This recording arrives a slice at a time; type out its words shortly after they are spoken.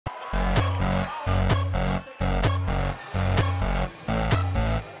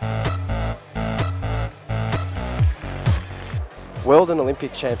World and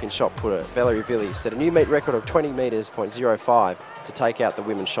Olympic champion shot putter Valerie Villi set a new meet record of 20 metres .05 to take out the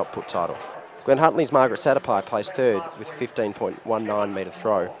women's shot put title. Glen Huntley's Margaret Satterpie placed third with a 15.19 metre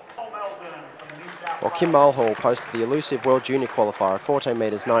throw, while Kim Mulhall posted the elusive World Junior qualifier of 14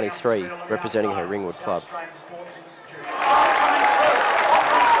 metres 93, representing her Ringwood club.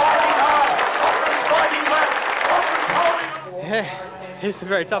 Yeah, it's a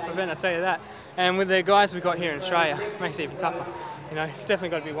very tough event, I'll tell you that. And with the guys we've got here in Australia, it makes it even tougher. You know, it's definitely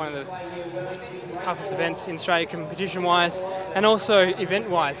got to be one of the toughest events in Australia, competition-wise, and also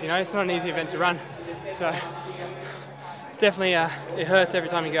event-wise. You know, it's not an easy event to run, so definitely it hurts every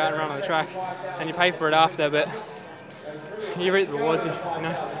time you go out and run on the track, and you pay for it after, but you reap the rewards, you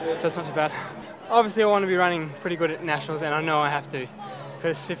know, so it's not so bad. Obviously, I want to be running pretty good at nationals, and I know I have to,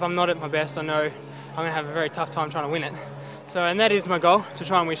 because if I'm not at my best, I know I'm going to have a very tough time trying to win it. So, and that is my goal, to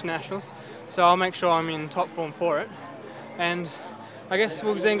try and win nationals. So I'll make sure I'm in top form for it. And I guess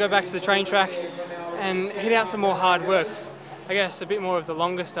we'll then go back to the train track and hit out some more hard work. I guess a bit more of the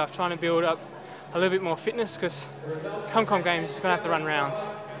longer stuff, trying to build up a little bit more fitness, because come Games is going to have to run rounds.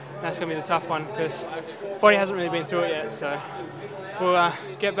 And that's going to be the tough one, because the body hasn't really been through it yet. So we'll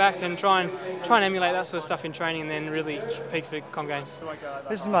get back and try and emulate that sort of stuff in training, and then really peak for Com Games.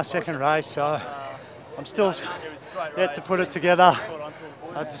 This is my second race, so I'm still yet to put it together.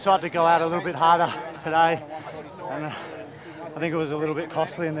 I decided to go out a little bit harder today, and I think it was a little bit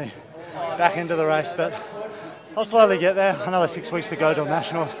costly in the back end of the race, but I'll slowly get there. Another 6 weeks to go till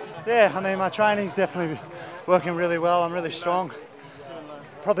nationals. Yeah, I mean, my training's definitely working really well. I'm really strong.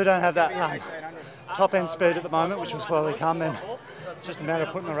 Probably don't have that top end speed at the moment, which will slowly come, and it's just a matter of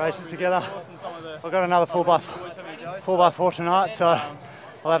putting the races together. I've got another 4x4 tonight, so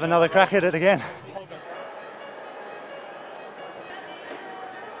I'll have another crack at it again.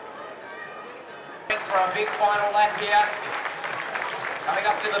 For a big final lap here, coming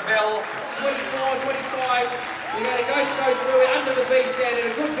up to the bell. 24, 25, we're going to go through it under the B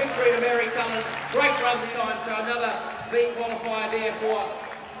standard. A good victory to Mary Cullen, great run time, so another B qualifier there for.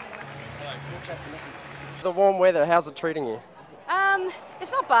 The warm weather, how's it treating you?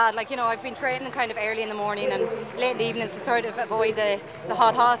 It's not bad. Like, you know, I've been training kind of early in the morning and late in the evenings to sort of avoid the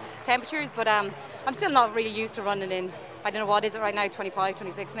hot temperatures, but I'm still not really used to running in, I don't know, what is it right now, 25,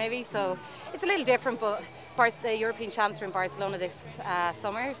 26 maybe, so it's a little different, but the European champs are in Barcelona this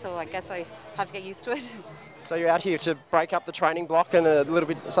summer, so I guess I have to get used to it. So you're out here to break up the training block and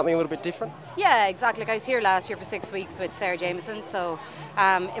something a little bit different? Yeah, exactly. Like, I was here last year for 6 weeks with Sarah Jameson, so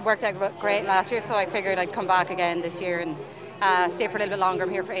it worked out great last year, so I figured I'd come back again this year and stay for a little bit longer.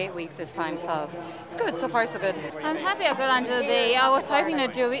 I'm here for 8 weeks this time, so it's good. So far, so good. I'm happy I got under the B. I was hoping to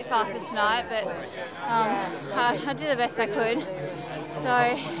do a bit faster tonight, but I did the best I could. So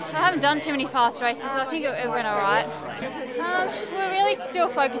I haven't done too many fast races, so I think it went all right. We're really still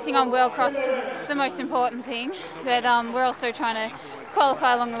focusing on World Cross because it's the most important thing, but we're also trying to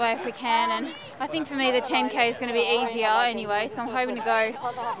qualify along the way if we can, and I think for me the 10K is going to be easier anyway, so I'm hoping to go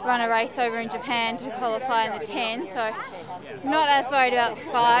run a race over in Japan to qualify in the 10, so not as worried about the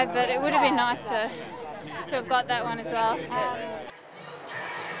 5, but it would have been nice to have got that one as well.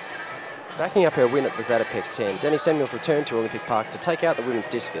 Backing up her win at the Zatopek 10, Dani Samuels returned to Olympic Park to take out the women's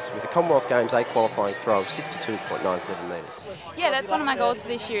discus with a Commonwealth Games A qualifying throw of 62.97 metres. Yeah, that's one of my goals for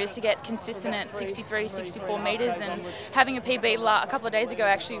this year, is to get consistent at 63, 64 metres, and having a PB a couple of days ago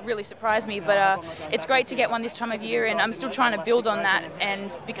actually really surprised me, but it's great to get one this time of year, and I'm still trying to build on that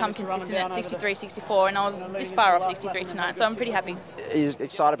and become consistent at 63, 64, and I was this far off 63 tonight, so I'm pretty happy. Are you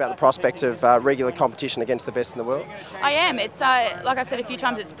excited about the prospect of regular competition against the best in the world? I am. It's like I've said a few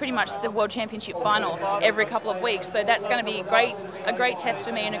times, it's pretty much the World Championship final every couple of weeks, so that's going to be a great test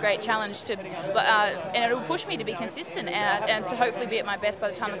for me and a great challenge to, and it will push me to be consistent and to hopefully be at my best by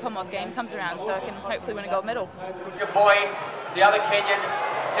the time the Commonwealth game comes around, so I can hopefully win a gold medal. Good boy, the other Kenyan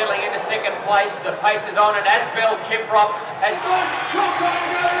settling into second place. The pace is on, and Asbel Kiprop has gone. You're trying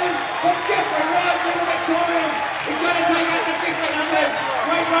to go in for Kiprop right to the Victorian. He's going to take out the 1500.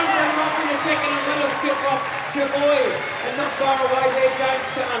 Great run for him off in the second, and Williamsz Kiprop, Chapple, and not far away there, James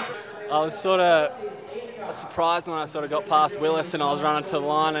Cullen. I was sort of surprised when I sort of got past Williamsz and I was running to the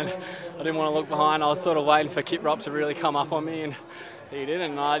line, and I didn't want to look behind. I was sort of waiting for Kiprop to really come up on me, and he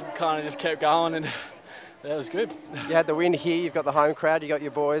didn't, and I kind of just kept going, and that was good. You had the win here, you've got the home crowd, you got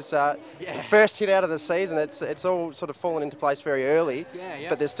your boys. First hit out of the season, it's all sort of fallen into place very early,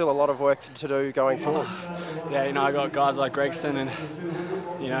 but there's still a lot of work to do going forward. Yeah, you know, I got guys like Gregson and,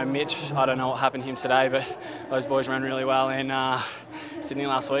 you know, Mitch. I don't know what happened to him today, but those boys ran really well in Sydney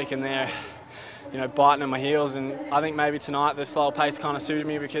last week, and they're, you know, biting on my heels, and I think maybe tonight the slower pace kind of suited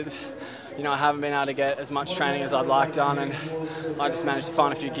me because you know, I haven't been able to get as much training as I'd like done, and I just managed to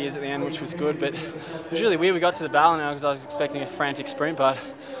find a few gears at the end, which was good. But it was really weird. We got to the barrel now because I was expecting a frantic sprint, but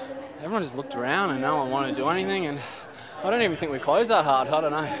everyone just looked around and no one wanted to do anything, and I don't even think we closed that hard. I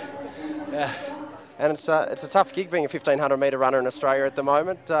don't know. Yeah. And it's a tough gig being a 1500 metre runner in Australia at the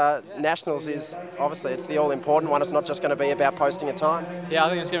moment. Nationals is obviously it's the all-important one. It's not just going to be about posting a time. Yeah, I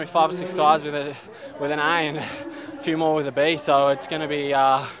think it's going to be 5 or 6 guys with an A and a few more with a B. So it's going to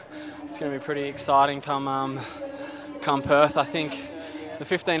be pretty exciting come Perth. I think the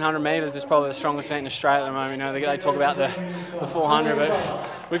 1500 metres is probably the strongest event in Australia at the moment. You know, they talk about the 400, but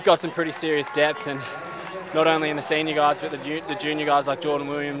we've got some pretty serious depth, and not only in the senior guys, but the junior guys like Jordan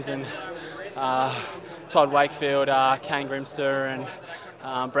Williamsz and Todd Wakefield, Kane Grimster,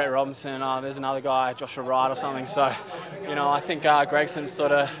 and Brett Robinson. There's another guy, Joshua Wright or something. So, you know, I think Gregson's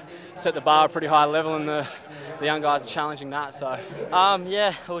sort of set the bar at a pretty high level, and the young guys are challenging that. So,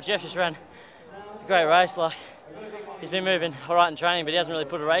 yeah, well, Jeff just ran a great race. Like, he's been moving all right in training, but he hasn't really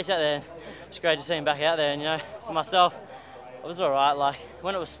put a race out there. It's great to see him back out there. And, you know, for myself, it was all right. Like,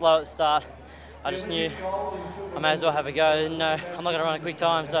 when it was slow at the start, I just knew I may as well have a go. And, you know, I'm not going to run a quick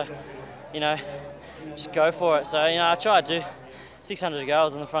time, so, you know, just go for it. So, you know, I tried to 600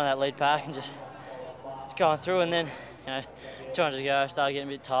 goals on the front of that lead pack and just going through, and then, you know, 200 to go, I started getting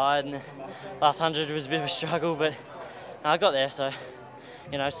a bit tired, and the last 100 was a bit of a struggle, but I got there, so,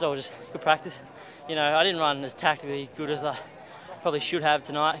 you know, it's all just good practice. You know, I didn't run as tactically good as I probably should have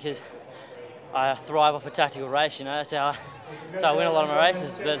tonight, because I thrive off a tactical race, you know, that's how I win a lot of my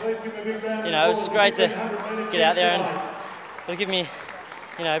races. But, you know, it was just great to get out there, and it'll give me,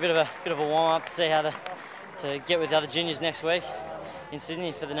 you know, a bit of a warm up to see how to get with the other juniors next week in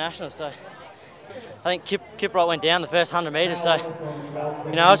Sydney for the Nationals. So I think Kiprop went down the first 100 metres, so,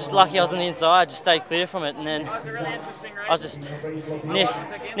 you know, I was just lucky I was on the inside, just stayed clear from it, and then I was just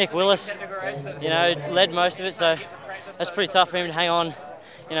Nick Willis, you know, led most of it, so that's pretty tough for him to hang on,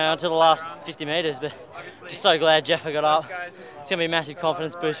 you know, until the last 50 metres. But just so glad Jeff got up. It's going to be a massive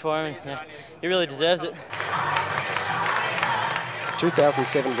confidence boost for him, and, you know, he really deserves it.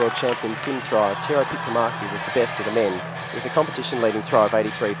 2007 World Champion Finn thrower Tero Pitkamaki was the best of the men, with the competition-leading throw of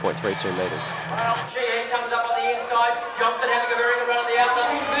 83.32 metres. Sheehan comes up on the inside. Johnson having a very good run on the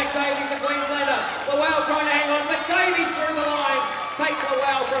outside. McDavies, the Queenslander. Wroe trying to hang on. McDavies through the line. Takes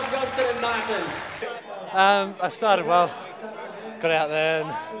Wroe from Johnston and Martin. I started well. Got out there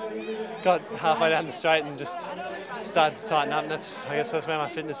and got halfway down the straight and just started to tighten up. I guess that's where my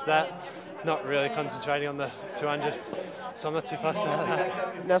fitness is at. Not really concentrating on the 200, so I'm not too fussed about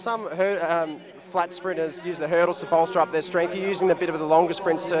that. Now, some flat sprinters use the hurdles to bolster up their strength. You're using the bit of the longer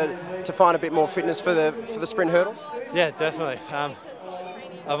sprints to find a bit more fitness for the sprint hurdles? Yeah, definitely.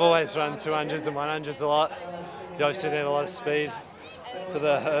 I've always run 200s and 100s a lot. You obviously need a lot of speed for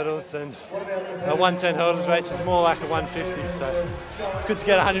the hurdles, and a 110 hurdles race is more like a 150, so it's good to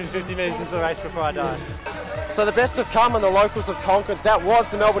get 150 metres into the race before I die. So the best have come and the locals have conquered. That was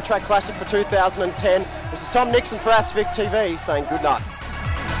the Melbourne Track Classic for 2010. This is Tom Nixon for ATSVIC TV saying good night.